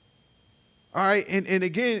 All right, and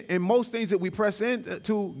again, in most things that we press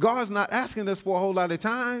into, God's not asking us for a whole lot of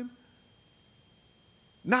time.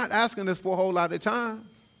 Not asking us for a whole lot of time.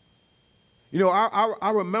 You know,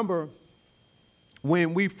 I remember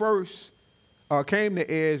when we first came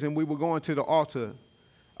to Heirs and we were going to the altar,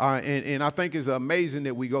 and I think it's amazing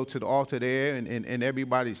that we go to the altar there and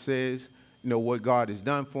everybody says, you know, what God has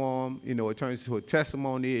done for them. You know, it turns into a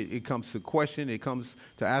testimony. It comes to question. It comes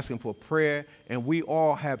to asking for prayer. And we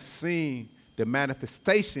all have seen the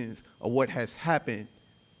manifestations of what has happened.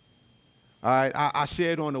 All right, I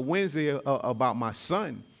shared on a Wednesday about my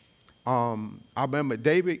son. I remember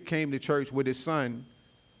David came to church with his son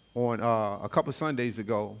on a couple Sundays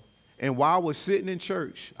ago. And while I was sitting in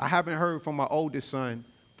church, I haven't heard from my oldest son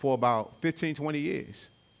for about 15, 20 years.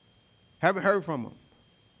 Haven't heard from him.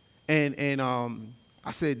 And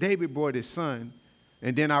I said, David brought his son.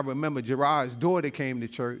 And then I remember Gerard's daughter came to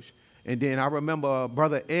church. And then I remember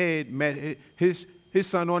Brother Ed met his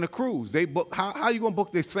son on a cruise. They book, how you going to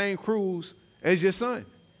book the same cruise as your son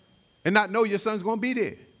and not know your son's going to be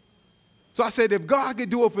there? So I said, if God could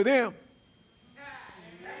do it for them,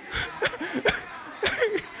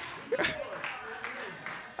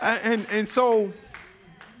 and so,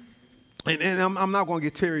 I'm not going to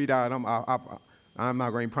get teary-eyed. I'm not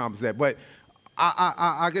going to promise that. But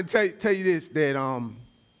I can tell you this, that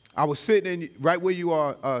I was sitting right where you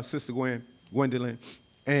are, Sister Gwendolyn,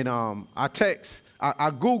 and I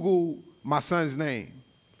Googled my son's name.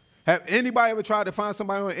 Have anybody ever tried to find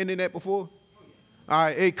somebody on the internet before? All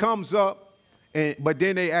right, it comes up, but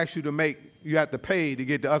then they ask you you have to pay to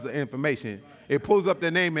get the other information. It pulls up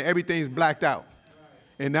their name and everything's blacked out.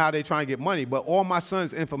 And now they're trying to get money. But all my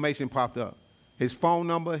son's information popped up. His phone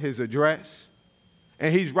number, his address,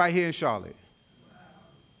 and he's right here in Charlotte.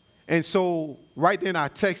 And so right then I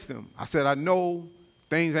texted him. I said, I know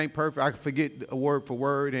things ain't perfect. I can forget a word for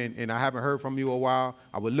word, and I haven't heard from you a while.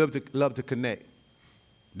 I would love to connect.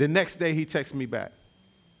 The next day he texted me back.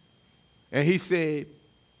 And he said,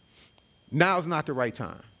 now's not the right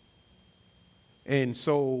time. And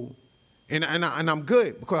so, and I'm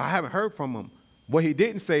good because I haven't heard from him. What he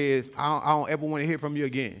didn't say is, I don't ever want to hear from you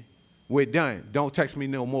again. We're done. Don't text me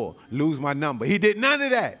no more. Lose my number. He did none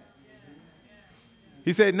of that.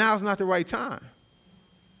 He said, now's not the right time.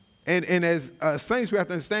 And as saints, we have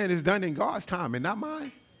to understand it's done in God's time and not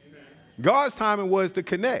mine. Amen. God's timing was to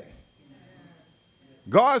connect.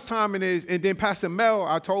 God's timing is, and then Pastor Mel,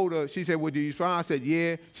 I told her, she said, well, do you respond? I said,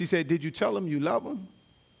 yeah. She said, did you tell him you love him?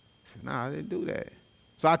 I said, nah, I didn't do that.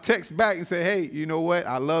 So I text back and said, hey, you know what?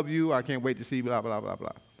 I love you. I can't wait to see you, blah, blah, blah,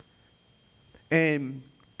 blah. And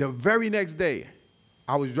the very next day,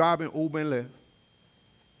 I was driving Uber and Lyft,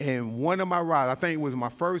 and one of my rides, I think it was my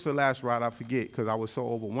first or last ride, I forget, because I was so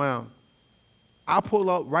overwhelmed. I pull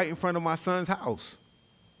up right in front of my son's house,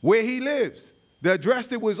 where he lives. The address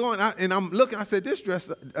that was on, and I'm looking, I said, this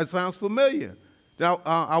address sounds familiar. Now,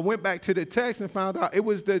 I went back to the text and found out it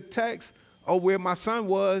was the text of where my son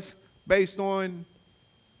was based on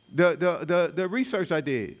the research I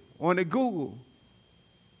did on the Google.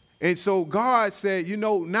 And so God said, you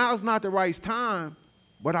know, now's not the right time,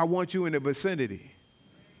 but I want you in the vicinity.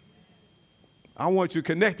 I want you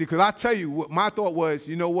connected, because I tell you, my thought was,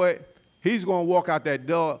 you know what? He's going to walk out that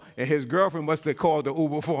door, and his girlfriend must have called the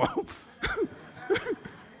Uber for him.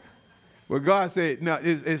 But God said, no,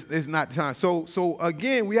 it's not time. So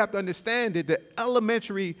again, we have to understand that the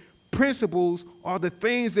elementary principles are the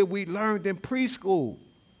things that we learned in preschool.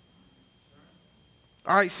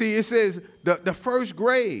 All right, see, it says the first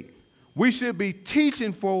grade, we should be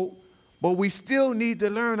teaching folk, but we still need to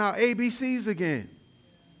learn our ABCs again.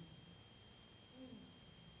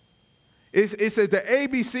 It says the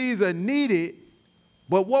ABCs are needed,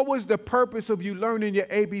 but what was the purpose of you learning your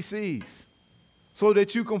ABCs? So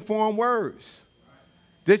that you can form words,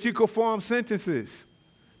 that you can form sentences,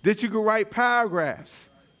 that you can write paragraphs.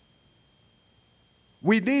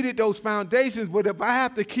 We needed those foundations, but if I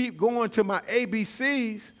have to keep going to my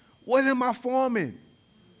ABCs, what am I forming?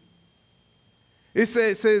 It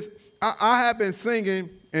says I have been singing,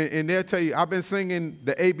 and they'll tell you, I've been singing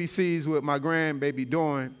the ABCs with my grandbaby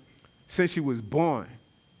Dawn since she was born.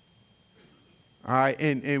 All right,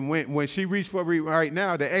 and when she reached for me right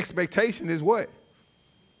now, the expectation is what?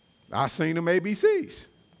 I sing them ABCs.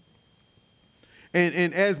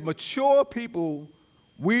 And as mature people,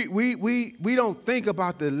 we don't think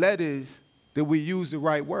about the letters that we use the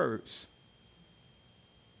right words.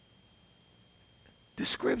 The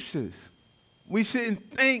scriptures. We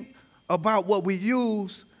shouldn't think about what we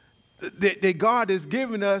use that God has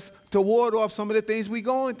given us to ward off some of the things we're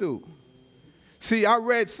going through. See, I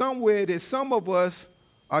read somewhere that some of us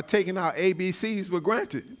are taking our ABCs for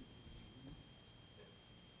granted.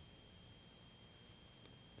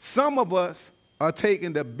 Some of us are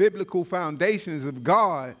taking the biblical foundations of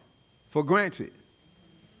God for granted.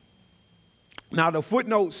 Now, the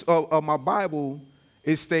footnotes of my Bible,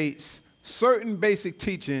 it states, certain basic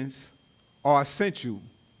teachings are essential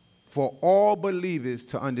for all believers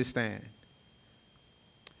to understand.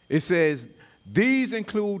 It says, these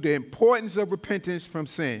include the importance of repentance from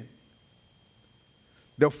sin,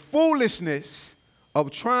 the foolishness of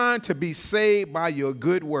trying to be saved by your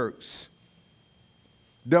good works,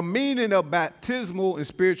 the meaning of baptismal and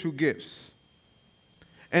spiritual gifts,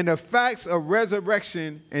 and the facts of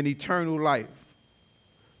resurrection and eternal life.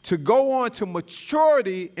 To go on to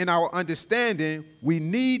maturity in our understanding, we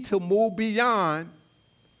need to move beyond,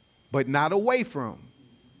 but not away from,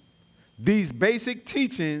 these basic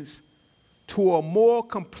teachings to a more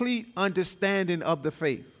complete understanding of the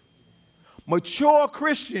faith. Mature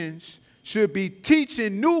Christians should be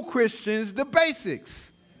teaching new Christians the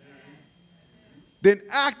basics. Then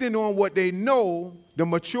acting on what they know, the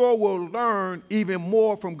mature will learn even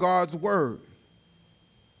more from God's word.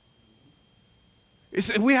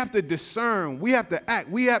 We have to discern. We have to act.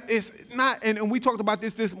 It's not, and we talked about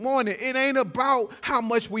this morning. It ain't about how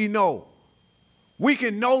much we know. We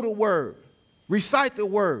can know the word, recite the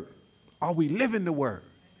word. Are we living the word?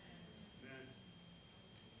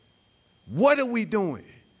 What are we doing?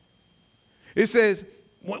 It says,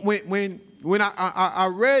 when I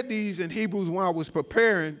read these in Hebrews when I was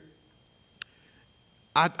preparing,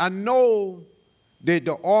 I know that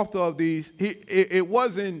the author of these, it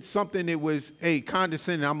wasn't something that was, hey,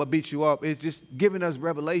 condescending, I'm going to beat you up. It's just giving us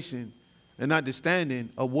revelation and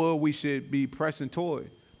understanding of where we should be pressing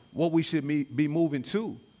toward, what we should be moving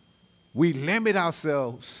to. We limit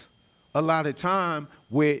ourselves a lot of time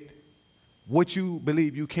with what you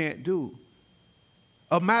believe you can't do.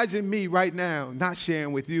 Imagine me right now not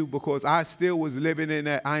sharing with you because I still was living in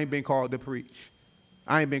that I ain't been called to preach.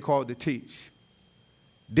 I ain't been called to teach.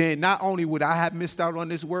 Then not only would I have missed out on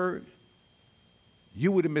this word,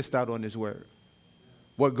 you would have missed out on this word.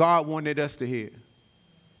 What God wanted us to hear.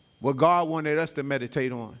 What God wanted us to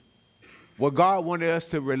meditate on. What God wanted us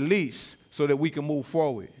to release so that we can move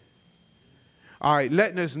forward. All right,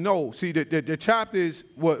 letting us know. See, the chapters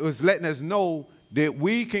was letting us know that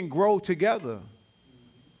we can grow together.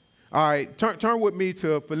 All right, turn with me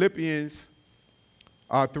to Philippians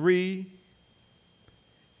 3.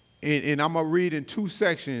 And I'm going to read in two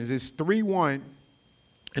sections. It's 3:1,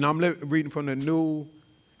 and I'm reading from the New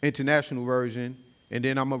International Version, and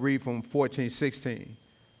then I'm going to read from 14:16.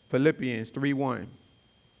 Philippians 3:1.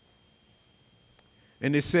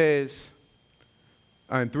 And it says,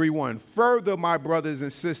 in 3:1, further, my brothers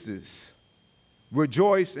and sisters,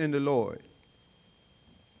 rejoice in the Lord.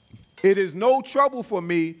 It is no trouble for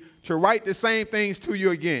me to write the same things to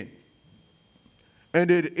you again,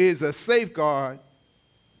 and it is a safeguard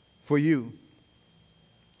for you.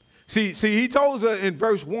 See, he told us in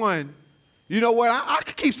verse 1, you know what, I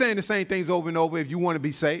could keep saying the same things over and over if you want to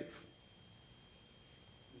be safe.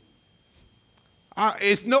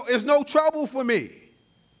 It's no trouble for me.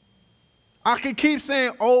 I can keep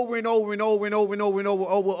saying over and over and over and over and over and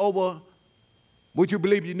over. what you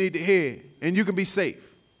believe you need to hear, and you can be safe.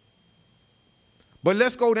 But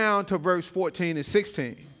let's go down to verse 14 and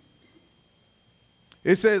 16.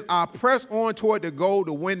 It says, I press on toward the goal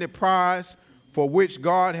to win the prize for which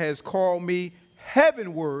God has called me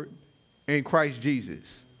heavenward in Christ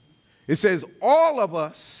Jesus. It says, all of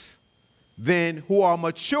us then who are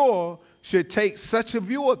mature should take such a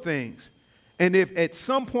view of things. And if at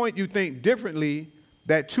some point you think differently,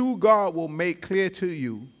 that too God will make clear to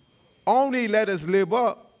you. Only let us live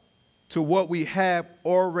up to what we have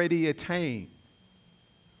already attained.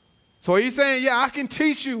 So he's saying, yeah, I can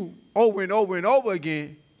teach you over and over and over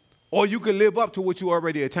again, or you can live up to what you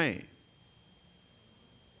already attained.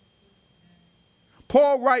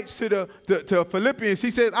 Paul writes to Philippians, he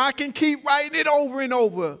says, I can keep writing it over and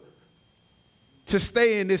over to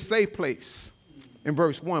stay in this safe place in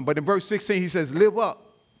verse 1. But in verse 16, he says, live up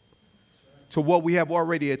to what we have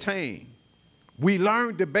already attained. We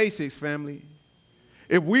learned the basics, family.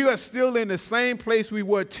 If we are still in the same place we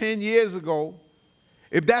were 10 years ago,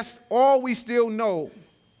 if that's all we still know,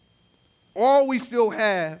 all we still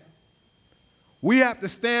have, we have to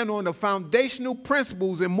stand on the foundational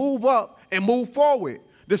principles and move up and move forward.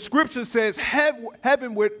 The scripture says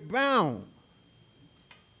heavenward bound.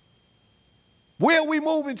 Where are we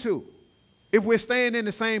moving to if we're staying in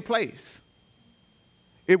the same place?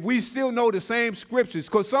 If we still know the same scriptures,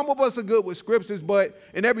 because some of us are good with scriptures, but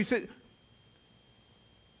in every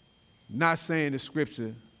not saying the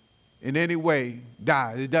scripture in any way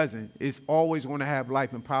dies. It doesn't. It's always going to have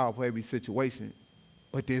life and power for every situation.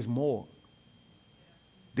 But there's more.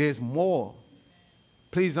 There's more.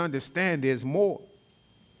 Please understand there's more.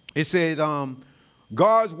 It said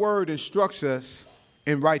God's word instructs us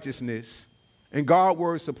in righteousness, and God's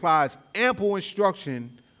word supplies ample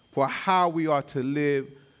instruction for how we are to live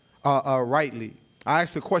rightly. I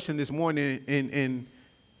asked a question this morning in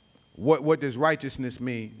what does righteousness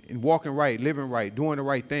mean? In walking right, living right, doing the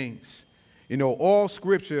right things. You know, all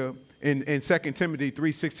scripture in 2 Timothy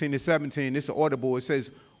 3:16 to 17, it's audible. It says,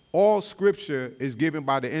 all scripture is given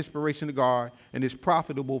by the inspiration of God and is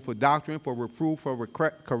profitable for doctrine, for reproof, for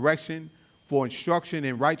correction, for instruction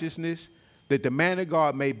in righteousness, that the man of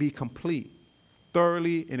God may be complete,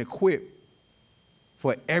 thoroughly and equipped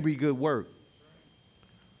for every good work.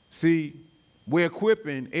 See, we're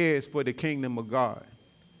equipping heirs for the kingdom of God.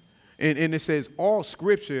 And it says all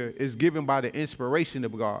scripture is given by the inspiration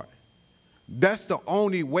of God. That's the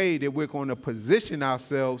only way that we're going to position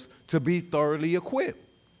ourselves to be thoroughly equipped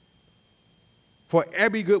for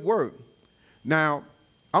every good work. Now,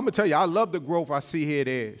 I'm going to tell you, I love the growth I see here at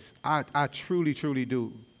Heirs. I truly, truly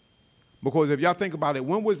do. Because if y'all think about it,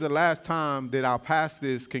 when was the last time that our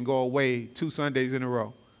pastors can go away 2 Sundays in a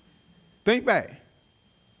row? Think back.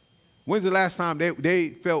 When's the last time they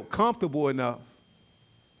felt comfortable enough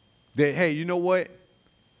that, hey, you know what?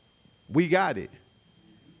 We got it.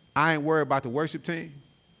 I ain't worried about the worship team.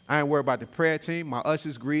 I ain't worried about the prayer team, my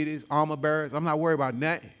ushers, greeters, armor bearers. I'm not worried about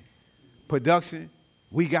nothing. Production,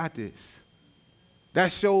 we got this.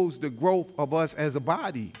 That shows the growth of us as a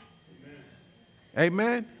body. Amen?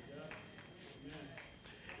 Amen?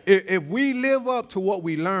 Yeah. If we live up to what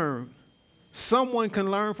we learn, someone can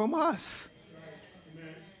learn from us.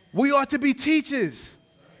 Amen. We ought to be teachers.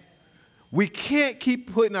 We can't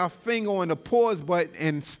keep putting our finger on the pause button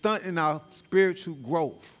and stunting our spiritual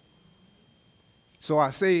growth. So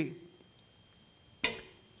I say,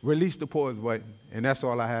 release the pause button, and that's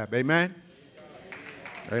all I have. Amen?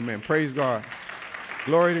 Amen. Praise God.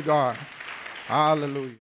 Glory to God. Hallelujah.